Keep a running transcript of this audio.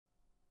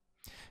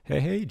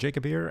Hey,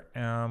 Jacob here.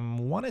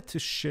 Wanted to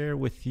share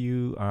with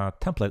you a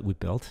template we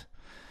built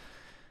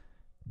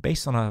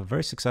based on a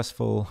very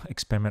successful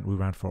experiment we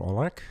ran for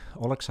Olark.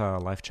 Olark's a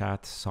live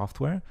chat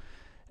software.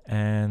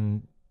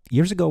 And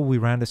years ago, we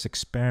ran this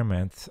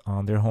experiment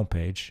on their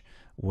homepage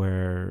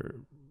where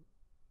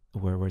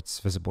it's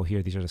visible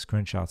here. These are the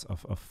screenshots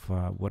of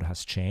what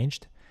has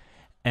changed.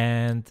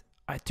 And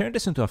I turned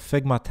this into a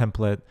Figma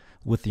template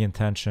with the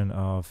intention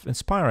of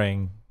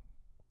inspiring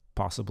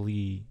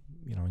possibly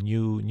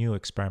new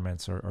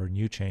experiments or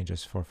new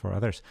changes for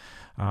others.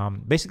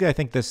 Basically, I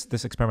think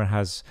this experiment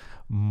has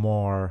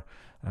more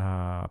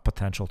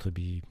potential to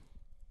be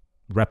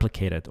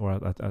replicated, or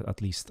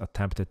at least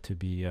attempted to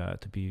be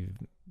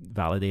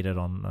validated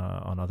on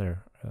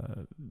other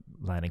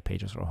landing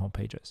pages or home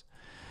pages.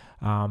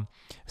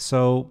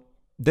 So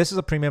this is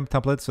a premium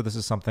template. So this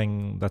is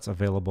something that's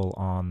available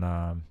on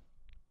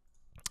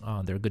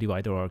their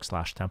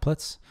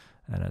GoodUI.org/templates.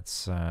 And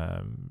it's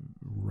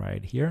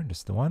right here. This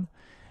is the one.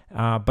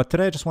 But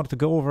today I just wanted to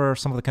go over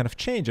some of the kind of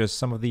changes,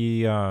 some of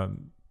the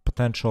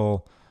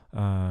potential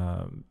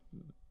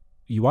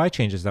UI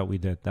changes that we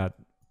did that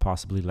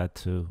possibly led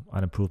to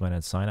an improvement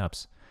in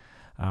signups.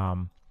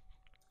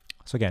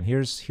 So again,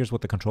 here's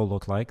what the control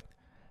looked like.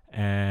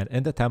 And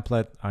in the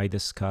template, I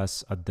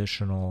discuss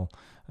additional.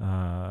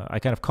 I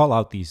kind of call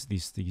out these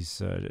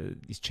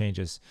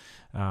changes,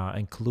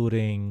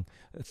 including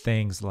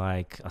things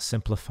like a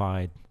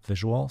simplified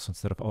visual. So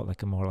instead of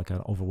like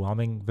an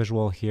overwhelming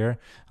visual here,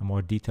 a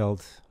more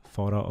detailed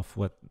photo of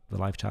what the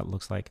live chat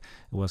looks like.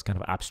 It was kind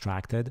of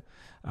abstracted.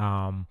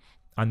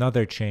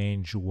 Another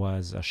change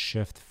was a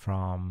shift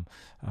from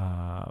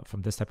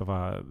this type of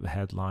a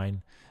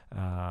headline,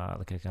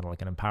 like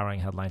an empowering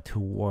headline,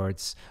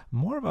 towards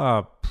more of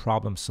a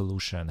problem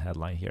solution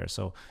headline here.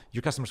 So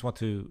your customers want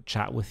to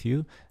chat with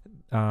you.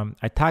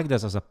 I tagged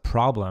this as a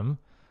problem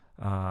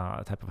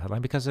type of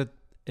headline because it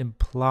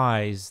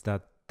implies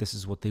that this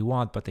is what they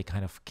want, but they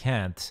kind of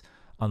can't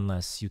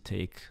unless you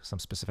take some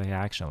specific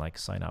action, like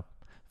sign up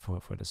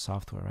for the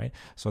software, right?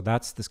 So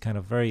that's this kind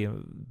of very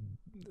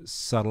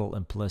subtle,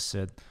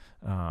 implicit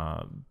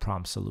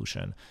prompt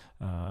solution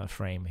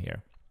frame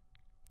here.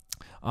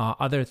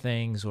 Other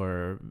things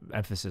or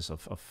emphasis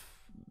of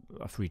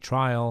a free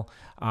trial,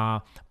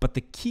 but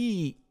the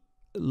key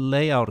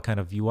layout kind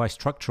of UI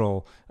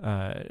structural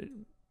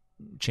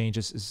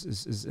changes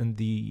is in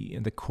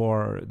the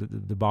core,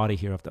 the body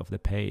here of the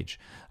page.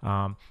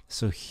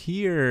 So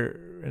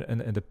here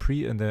in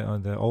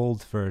the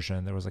old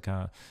version, there was like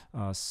a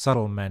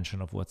subtle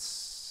mention of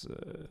what's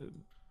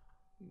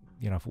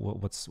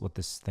what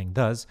this thing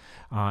does.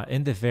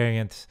 In the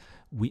variant,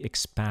 we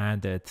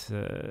expanded,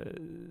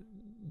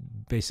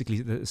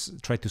 basically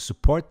try to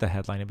support the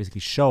headline and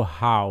basically show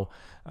how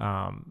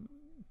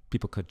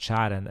people could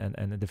chat and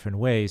in different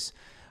ways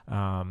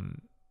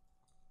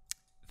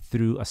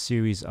through a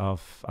series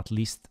of at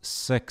least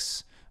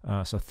 6,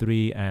 so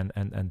 3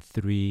 and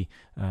 3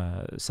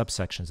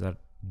 subsections that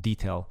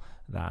detail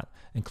that,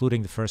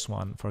 including the first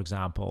one, for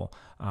example.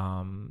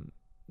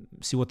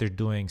 See what they're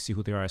doing, see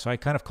who they are. So I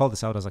kind of call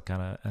this out as a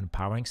kind of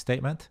empowering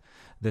statement.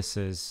 This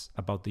is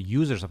about the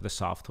users of the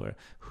software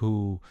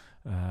who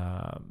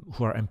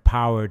are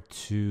empowered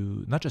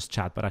to not just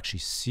chat, but actually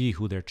see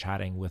who they're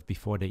chatting with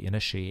before they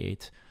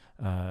initiate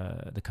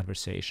the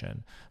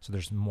conversation. So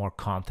there's more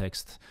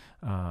context.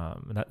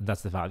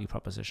 That's the value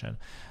proposition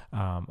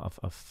of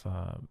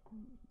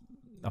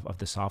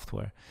the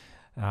software.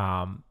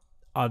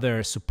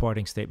 Other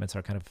supporting statements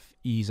are kind of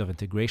ease of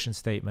integration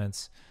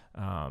statements.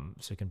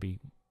 So you can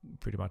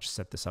pretty much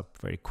set this up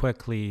very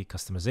quickly,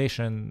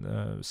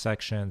 customization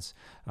sections,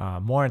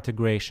 more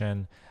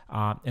integration,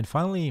 and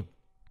finally,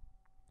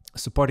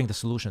 supporting the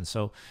solution.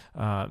 So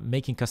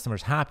making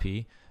customers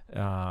happy.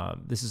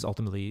 This is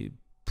ultimately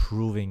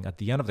proving at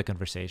the end of the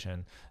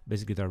conversation,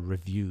 basically there are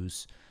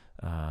reviews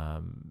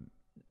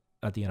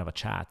at the end of a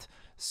chat,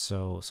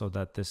 so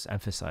that this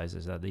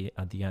emphasizes that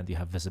at the end you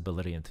have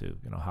visibility into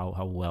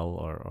how well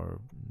or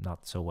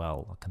not so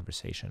well a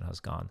conversation has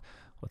gone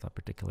with a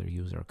particular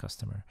user or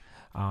customer.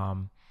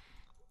 And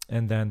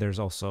then there's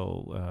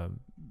also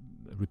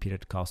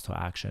repeated calls to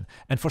action.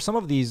 And for some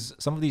of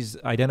these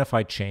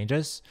identified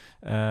changes,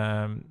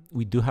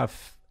 we do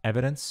have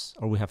evidence,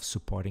 or we have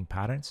supporting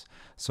patterns.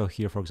 So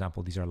here, for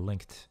example, these are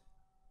linked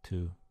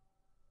to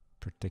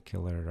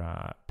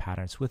particular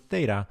patterns with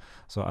data.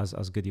 So as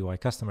GoodUI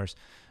customers,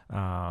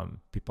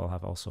 people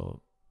have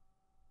also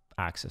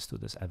access to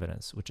this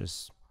evidence, which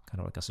is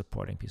kind of like a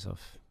supporting piece of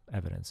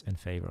evidence in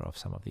favor of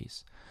some of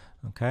these.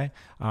 Okay,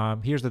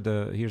 here's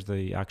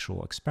the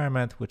actual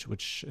experiment,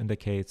 which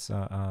indicates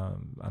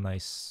a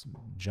nice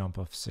jump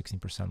of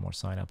 16% more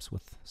signups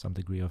with some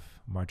degree of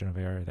margin of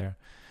error there.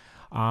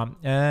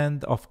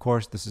 And of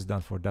course, this is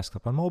done for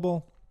desktop and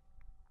mobile.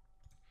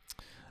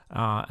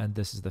 And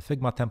this is the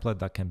Figma template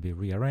that can be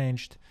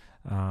rearranged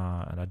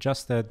and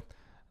adjusted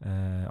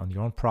on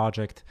your own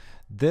project.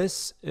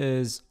 This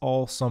is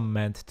also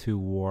meant to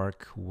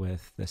work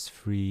with this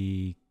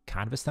free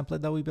Canvas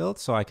template that we built,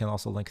 so I can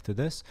also link to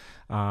this.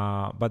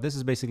 But this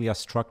is basically a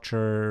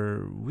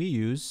structure we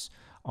use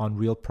on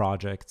real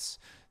projects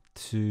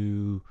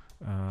to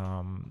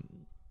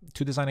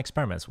design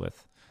experiments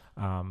with.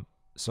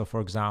 So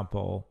for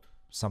example,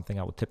 something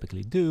I would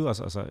typically do as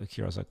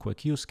a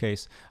quick use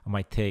case, I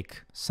might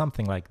take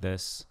something like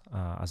this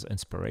as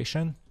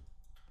inspiration.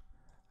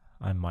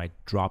 I might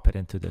drop it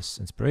into this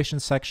inspiration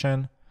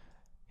section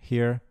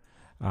here.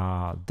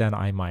 Then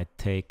I might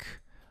take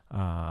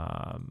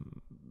a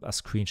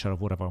screenshot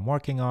of whatever I'm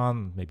working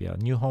on, maybe a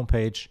new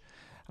homepage.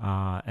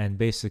 And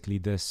basically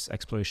this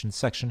exploration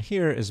section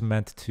here is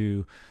meant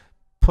to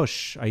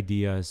push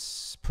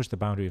ideas, push the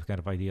boundary of kind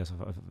of ideas,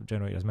 of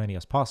generate as many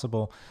as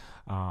possible,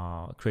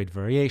 create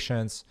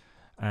variations,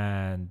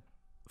 and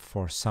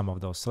for some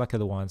of those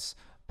selected ones,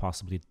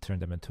 possibly turn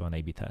them into an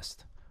A/B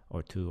test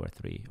or 2 or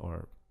 3,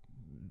 or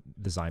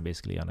design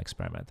basically an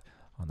experiment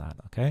on that,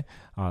 okay,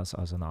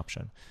 as an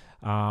option.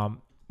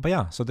 But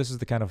yeah, so this is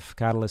the kind of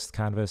Catalyst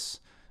canvas,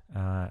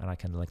 and I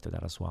can link to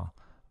that as well.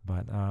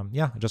 But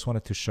yeah, I just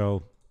wanted to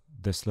show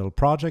this little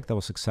project that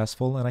was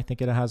successful, and I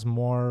think it has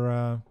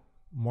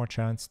more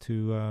chance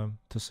to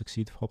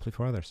succeed, hopefully,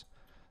 for others.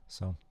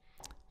 So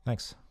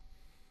thanks.